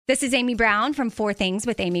This is Amy Brown from 4 Things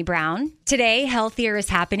with Amy Brown. Today, healthier is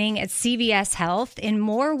happening at CVS Health in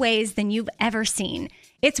more ways than you've ever seen.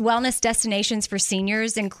 It's wellness destinations for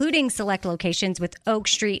seniors, including select locations with Oak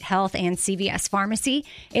Street Health and CVS Pharmacy.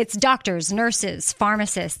 It's doctors, nurses,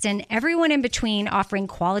 pharmacists, and everyone in between offering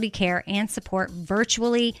quality care and support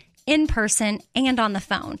virtually, in person, and on the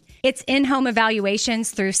phone. It's in-home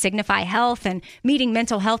evaluations through Signify Health and meeting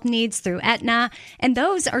mental health needs through Aetna. And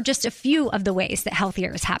those are just a few of the ways that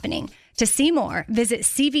healthier is happening. To see more, visit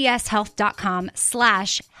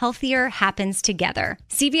cvshealth.com/healthier happens together.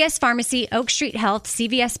 CVS Pharmacy, Oak Street Health,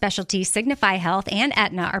 CVS Specialty, Signify Health, and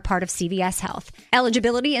Aetna are part of CVS Health.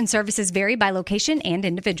 Eligibility and services vary by location and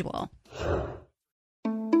individual.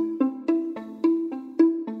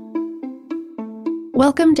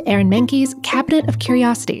 Welcome to Aaron Mahnke's Cabinet of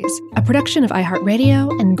Curiosities, a production of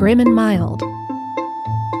iHeartRadio and Grim and Mild.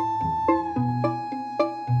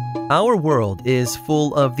 Our world is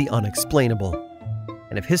full of the unexplainable.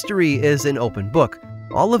 And if history is an open book,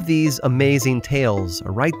 all of these amazing tales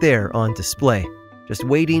are right there on display, just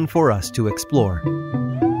waiting for us to explore.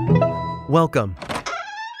 Welcome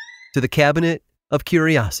to the Cabinet of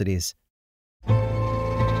Curiosities.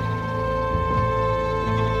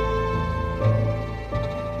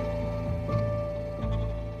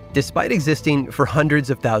 Despite existing for hundreds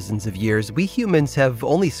of thousands of years, we humans have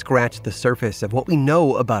only scratched the surface of what we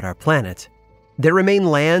know about our planet. There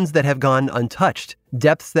remain lands that have gone untouched,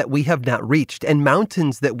 depths that we have not reached, and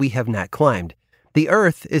mountains that we have not climbed. The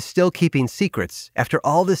Earth is still keeping secrets after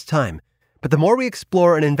all this time, but the more we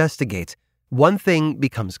explore and investigate, one thing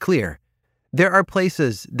becomes clear. There are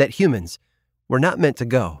places that humans were not meant to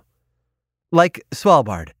go. Like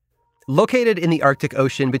Svalbard. Located in the Arctic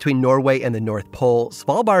Ocean between Norway and the North Pole,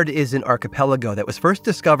 Svalbard is an archipelago that was first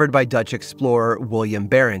discovered by Dutch explorer William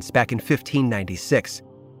Barents back in 1596.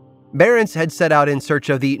 Barents had set out in search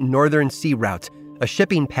of the Northern Sea Route, a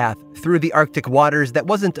shipping path through the Arctic waters that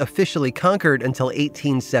wasn't officially conquered until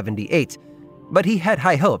 1878. But he had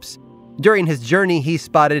high hopes. During his journey, he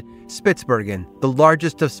spotted Spitsbergen, the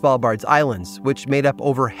largest of Svalbard's islands, which made up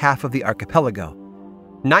over half of the archipelago.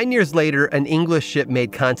 9 years later, an English ship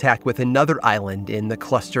made contact with another island in the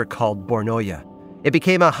cluster called Borneo. It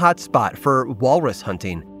became a hotspot for walrus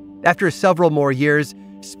hunting. After several more years,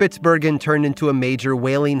 Spitsbergen turned into a major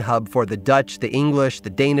whaling hub for the Dutch, the English,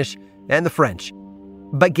 the Danish, and the French.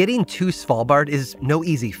 But getting to Svalbard is no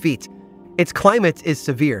easy feat. Its climate is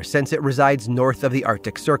severe since it resides north of the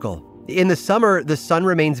Arctic Circle. In the summer, the sun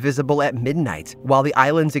remains visible at midnight, while the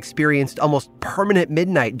islands experienced almost permanent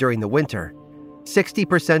midnight during the winter.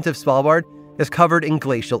 60% of Svalbard is covered in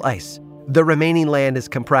glacial ice. The remaining land is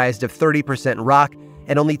comprised of 30% rock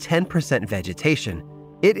and only 10% vegetation.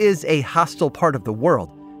 It is a hostile part of the world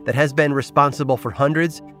that has been responsible for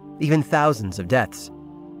hundreds, even thousands of deaths.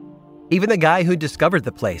 Even the guy who discovered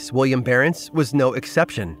the place, William Barents, was no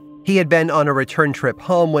exception. He had been on a return trip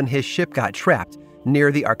home when his ship got trapped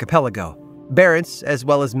near the archipelago. Barents, as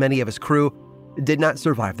well as many of his crew, did not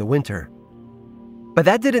survive the winter. But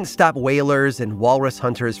that didn't stop whalers and walrus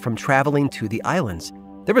hunters from traveling to the islands.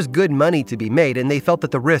 There was good money to be made, and they felt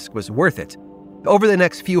that the risk was worth it. Over the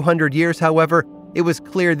next few hundred years, however, it was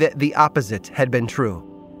clear that the opposite had been true.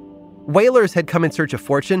 Whalers had come in search of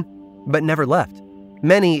fortune, but never left.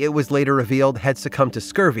 Many, it was later revealed, had succumbed to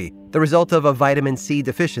scurvy, the result of a vitamin C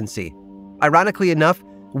deficiency. Ironically enough,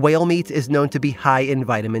 whale meat is known to be high in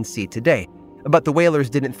vitamin C today, but the whalers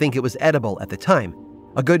didn't think it was edible at the time.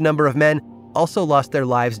 A good number of men also lost their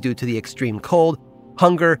lives due to the extreme cold,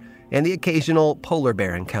 hunger, and the occasional polar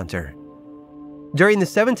bear encounter. During the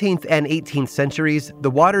 17th and 18th centuries,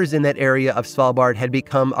 the waters in that area of Svalbard had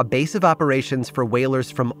become a base of operations for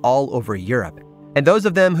whalers from all over Europe. And those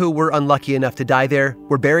of them who were unlucky enough to die there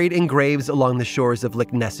were buried in graves along the shores of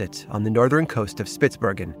Lake Nesset on the northern coast of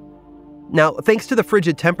Spitsbergen. Now, thanks to the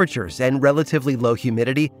frigid temperatures and relatively low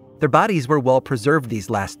humidity, their bodies were well preserved these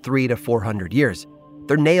last 300 to 400 years.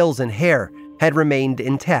 Their nails and hair had remained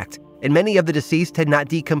intact, and many of the deceased had not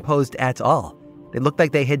decomposed at all. They looked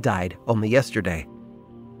like they had died only yesterday.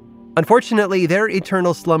 Unfortunately, their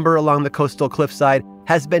eternal slumber along the coastal cliffside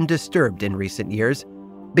has been disturbed in recent years.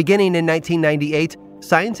 Beginning in 1998,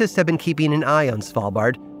 scientists have been keeping an eye on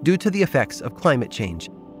Svalbard due to the effects of climate change.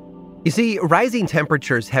 You see, rising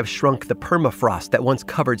temperatures have shrunk the permafrost that once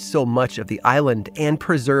covered so much of the island and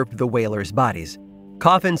preserved the whalers' bodies.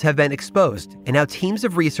 Coffins have been exposed, and now teams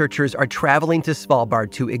of researchers are traveling to Svalbard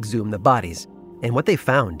to exhume the bodies. And what they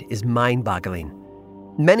found is mind-boggling.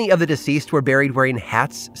 Many of the deceased were buried wearing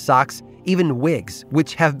hats, socks, even wigs,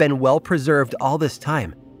 which have been well preserved all this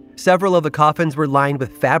time. Several of the coffins were lined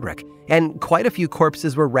with fabric, and quite a few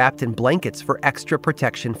corpses were wrapped in blankets for extra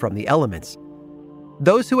protection from the elements.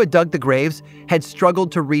 Those who had dug the graves had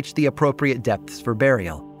struggled to reach the appropriate depths for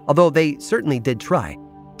burial, although they certainly did try.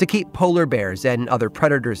 To keep polar bears and other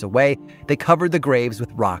predators away, they covered the graves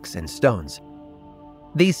with rocks and stones.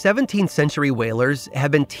 These 17th century whalers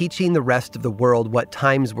have been teaching the rest of the world what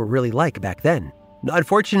times were really like back then.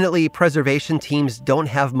 Unfortunately, preservation teams don't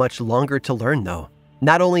have much longer to learn, though.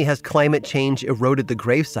 Not only has climate change eroded the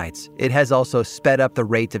grave sites, it has also sped up the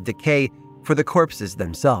rate of decay for the corpses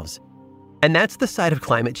themselves. And that's the side of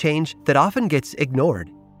climate change that often gets ignored.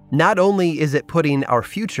 Not only is it putting our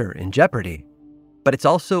future in jeopardy, but it's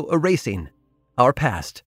also erasing our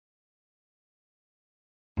past.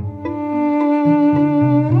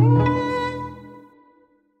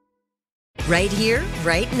 Right here,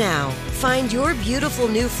 right now. Find your beautiful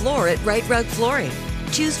new floor at Rite Rug Flooring.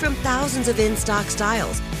 Choose from thousands of in-stock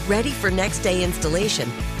styles, ready for next day installation,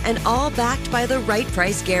 and all backed by the right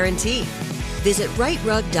price guarantee. Visit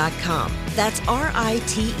riterug.com. That's RITERUG.com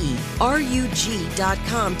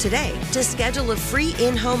today to schedule a free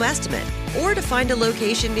in-home estimate or to find a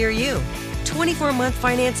location near you. 24-month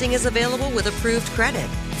financing is available with approved credit.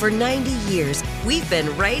 For 90 years, we've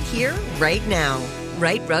been right here, right now.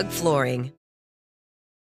 Rite Rug Flooring.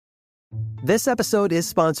 This episode is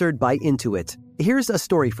sponsored by Intuit. Here's a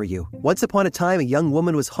story for you. Once upon a time, a young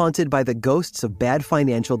woman was haunted by the ghosts of bad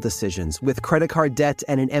financial decisions, with credit card debt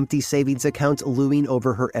and an empty savings account looming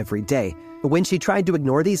over her every day. When she tried to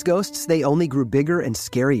ignore these ghosts, they only grew bigger and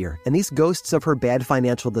scarier, and these ghosts of her bad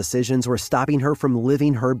financial decisions were stopping her from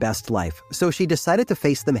living her best life. So she decided to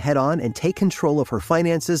face them head on and take control of her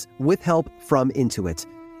finances with help from Intuit.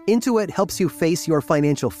 Intuit helps you face your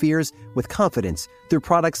financial fears with confidence through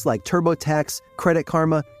products like TurboTax, Credit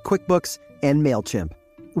Karma, QuickBooks, and MailChimp.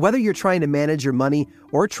 Whether you're trying to manage your money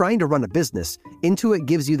or trying to run a business, Intuit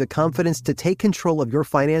gives you the confidence to take control of your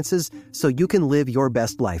finances so you can live your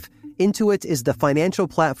best life. Intuit is the financial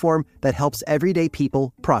platform that helps everyday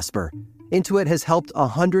people prosper. Intuit has helped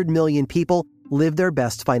 100 million people live their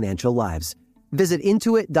best financial lives. Visit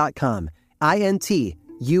Intuit.com, INTUIT.com,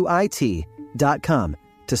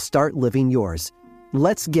 to start living yours.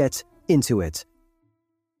 Let's get into it.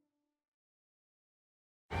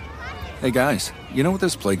 Hey guys, you know what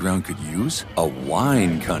this playground could use? A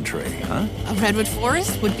wine country, huh? A redwood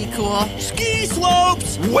forest would be cool. Ski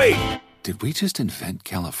slopes! Wait! Did we just invent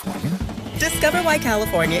California? Discover why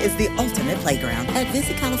California is the ultimate playground at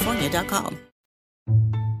visitcalifornia.com.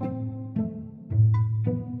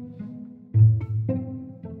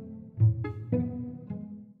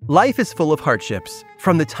 Life is full of hardships.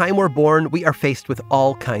 From the time we're born, we are faced with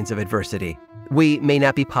all kinds of adversity. We may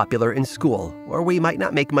not be popular in school, or we might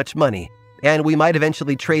not make much money, and we might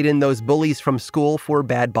eventually trade in those bullies from school for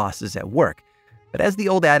bad bosses at work. But as the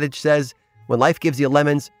old adage says, when life gives you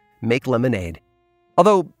lemons, make lemonade.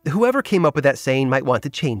 Although whoever came up with that saying might want to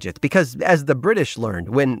change it, because as the British learned,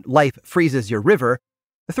 when life freezes your river,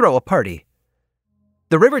 throw a party.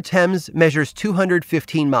 The River Thames measures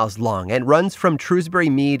 215 miles long and runs from Shrewsbury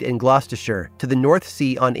Mead in Gloucestershire to the North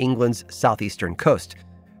Sea on England's southeastern coast.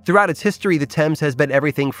 Throughout its history, the Thames has been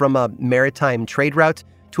everything from a maritime trade route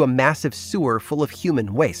to a massive sewer full of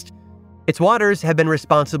human waste. Its waters have been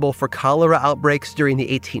responsible for cholera outbreaks during the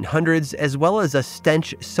 1800s, as well as a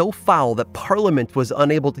stench so foul that Parliament was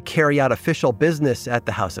unable to carry out official business at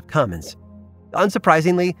the House of Commons.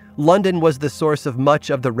 Unsurprisingly, London was the source of much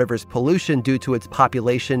of the river's pollution due to its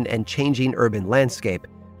population and changing urban landscape.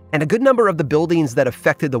 And a good number of the buildings that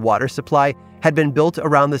affected the water supply had been built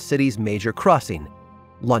around the city's major crossing,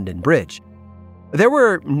 London Bridge. There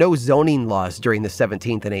were no zoning laws during the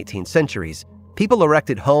 17th and 18th centuries. People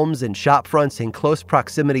erected homes and shop fronts in close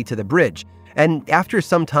proximity to the bridge, and after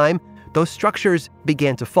some time, those structures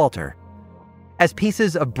began to falter. As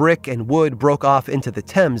pieces of brick and wood broke off into the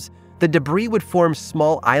Thames, the debris would form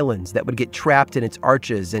small islands that would get trapped in its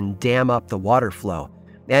arches and dam up the water flow.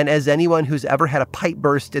 And as anyone who's ever had a pipe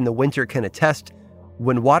burst in the winter can attest,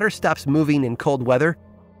 when water stops moving in cold weather,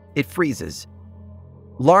 it freezes.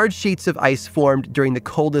 Large sheets of ice formed during the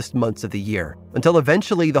coldest months of the year, until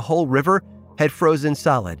eventually the whole river had frozen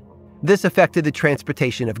solid. This affected the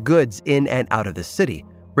transportation of goods in and out of the city,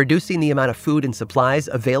 reducing the amount of food and supplies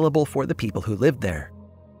available for the people who lived there.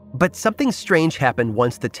 But something strange happened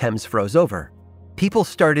once the Thames froze over. People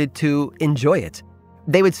started to enjoy it.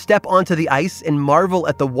 They would step onto the ice and marvel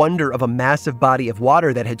at the wonder of a massive body of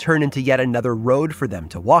water that had turned into yet another road for them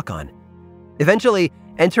to walk on. Eventually,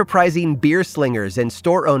 enterprising beer slingers and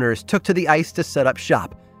store owners took to the ice to set up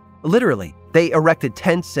shop. Literally, they erected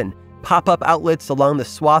tents and pop-up outlets along the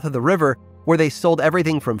swath of the river where they sold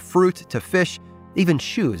everything from fruit to fish, even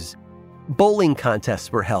shoes. Bowling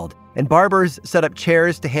contests were held, and barbers set up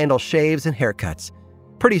chairs to handle shaves and haircuts.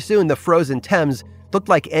 Pretty soon, the frozen Thames looked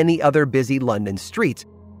like any other busy London street.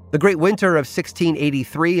 The Great Winter of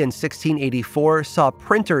 1683 and 1684 saw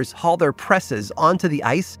printers haul their presses onto the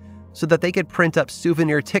ice so that they could print up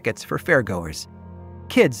souvenir tickets for fairgoers.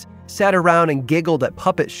 Kids sat around and giggled at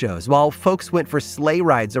puppet shows while folks went for sleigh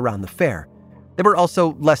rides around the fair. There were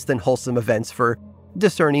also less than wholesome events for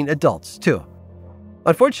discerning adults, too.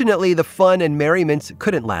 Unfortunately, the fun and merriment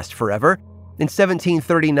couldn't last forever. In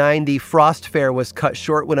 1739, the Frost Fair was cut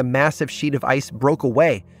short when a massive sheet of ice broke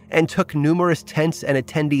away and took numerous tents and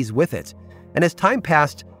attendees with it. And as time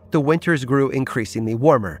passed, the winters grew increasingly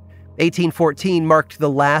warmer. 1814 marked the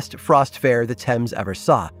last Frost Fair the Thames ever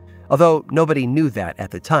saw, although nobody knew that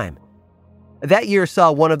at the time. That year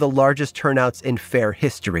saw one of the largest turnouts in fair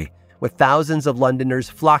history, with thousands of Londoners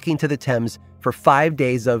flocking to the Thames for 5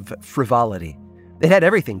 days of frivolity. It had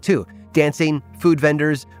everything, too: dancing, food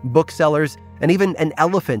vendors, booksellers, and even an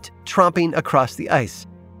elephant tromping across the ice.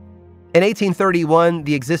 In 1831,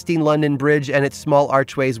 the existing London Bridge and its small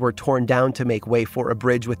archways were torn down to make way for a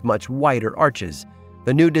bridge with much wider arches.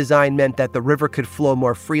 The new design meant that the river could flow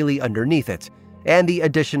more freely underneath it, and the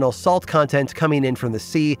additional salt content coming in from the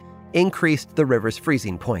sea increased the river's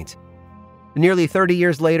freezing point. Nearly 30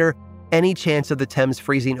 years later, any chance of the Thames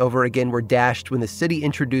freezing over again were dashed when the city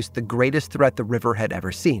introduced the greatest threat the river had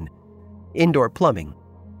ever seen: indoor plumbing.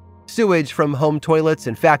 Sewage from home toilets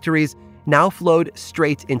and factories now flowed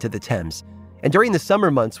straight into the Thames. And during the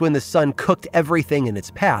summer months, when the sun cooked everything in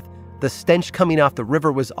its path, the stench coming off the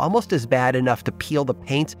river was almost as bad enough to peel the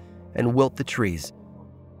paint and wilt the trees.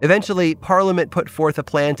 Eventually, Parliament put forth a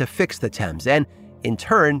plan to fix the Thames and, in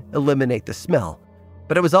turn, eliminate the smell.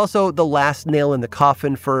 But it was also the last nail in the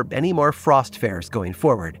coffin for any more frost fairs going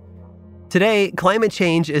forward. Today, climate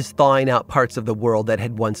change is thawing out parts of the world that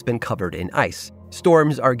had once been covered in ice.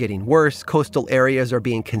 Storms are getting worse, coastal areas are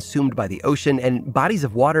being consumed by the ocean, and bodies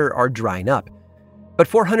of water are drying up. But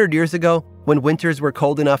 400 years ago, when winters were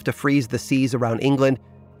cold enough to freeze the seas around England,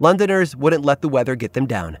 Londoners wouldn't let the weather get them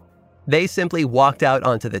down. They simply walked out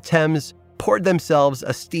onto the Thames, poured themselves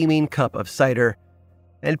a steaming cup of cider,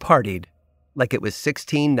 and partied like it was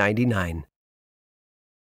 1699.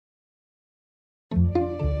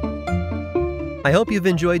 I hope you've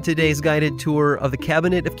enjoyed today's guided tour of the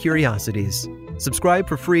Cabinet of Curiosities. Subscribe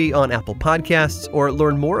for free on Apple Podcasts or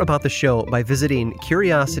learn more about the show by visiting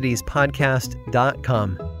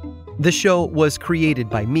curiositiespodcast.com. This show was created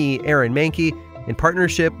by me, Aaron Mahnke, in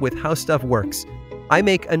partnership with How Stuff Works. I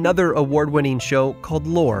make another award-winning show called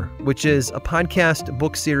Lore, which is a podcast,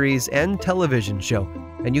 book series, and television show,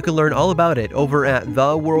 and you can learn all about it over at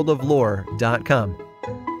theworldoflore.com.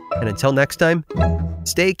 And until next time,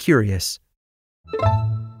 stay curious.